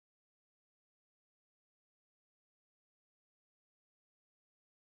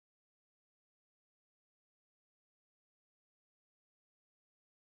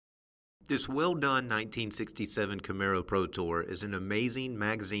This well-done 1967 Camaro Pro Tour is an amazing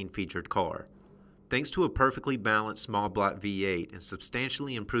magazine-featured car. Thanks to a perfectly balanced small block V8 and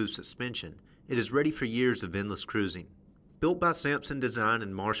substantially improved suspension, it is ready for years of endless cruising. Built by Samson Design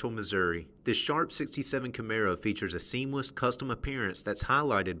in Marshall, Missouri, this sharp 67 Camaro features a seamless custom appearance that's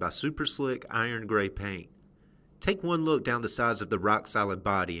highlighted by super slick iron gray paint. Take one look down the sides of the rock-solid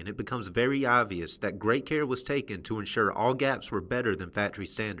body and it becomes very obvious that great care was taken to ensure all gaps were better than factory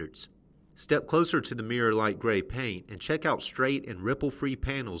standards. Step closer to the mirror-like gray paint and check out straight and ripple-free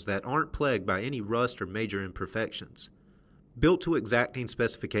panels that aren't plagued by any rust or major imperfections. Built to exacting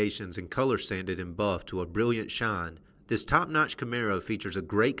specifications and color sanded and buffed to a brilliant shine, this top-notch Camaro features a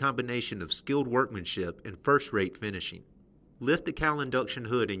great combination of skilled workmanship and first-rate finishing. Lift the cowl induction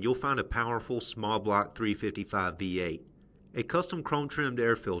hood and you'll find a powerful small-block 355 V8. A custom chrome-trimmed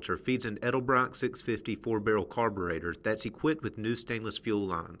air filter feeds an Edelbrock 650 4-barrel carburetor that's equipped with new stainless fuel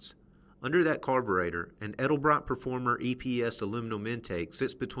lines. Under that carburetor, an Edelbrock Performer EPS aluminum intake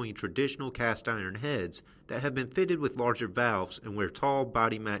sits between traditional cast iron heads that have been fitted with larger valves and wear tall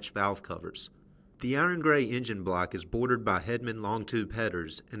body-match valve covers. The iron gray engine block is bordered by Hedman long tube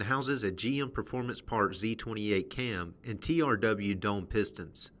headers and houses a GM Performance Part Z28 cam and TRW dome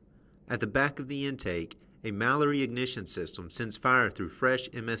pistons. At the back of the intake, a Mallory ignition system sends fire through fresh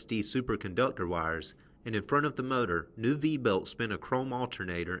MSD superconductor wires, and in front of the motor, new V-belts spin a chrome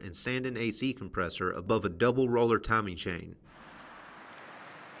alternator and Sandin AC compressor above a double roller timing chain.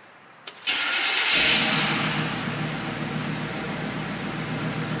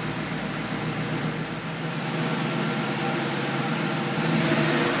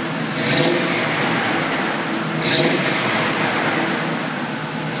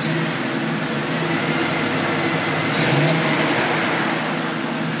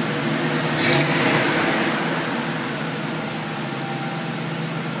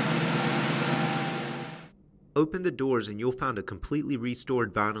 Open the doors and you'll find a completely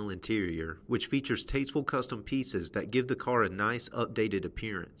restored vinyl interior, which features tasteful custom pieces that give the car a nice, updated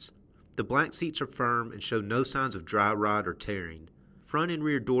appearance. The black seats are firm and show no signs of dry rot or tearing. Front and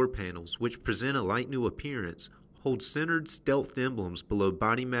rear door panels, which present a light new appearance, hold centered, stealthed emblems below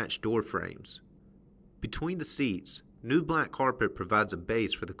body-matched door frames. Between the seats, new black carpet provides a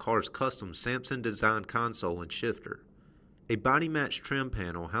base for the car's custom Samson Design console and shifter. A body-matched trim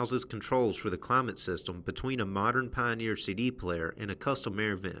panel houses controls for the climate system between a modern Pioneer CD player and a custom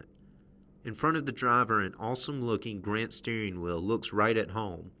air vent. In front of the driver, an awesome-looking Grant steering wheel looks right at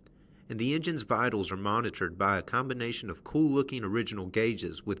home, and the engine's vitals are monitored by a combination of cool-looking original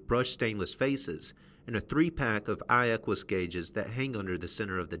gauges with brushed stainless faces and a 3-pack of iEquus gauges that hang under the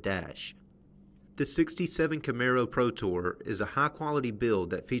center of the dash. The 67 Camaro Pro Tour is a high-quality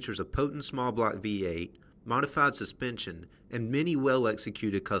build that features a potent small-block V8, modified suspension, and many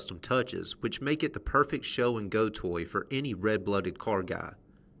well-executed custom touches, which make it the perfect show and go toy for any red-blooded car guy.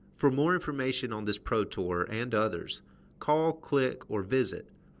 For more information on this Pro Tour and others, call, click, or visit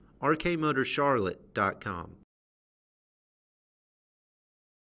rkmotorcharlotte.com.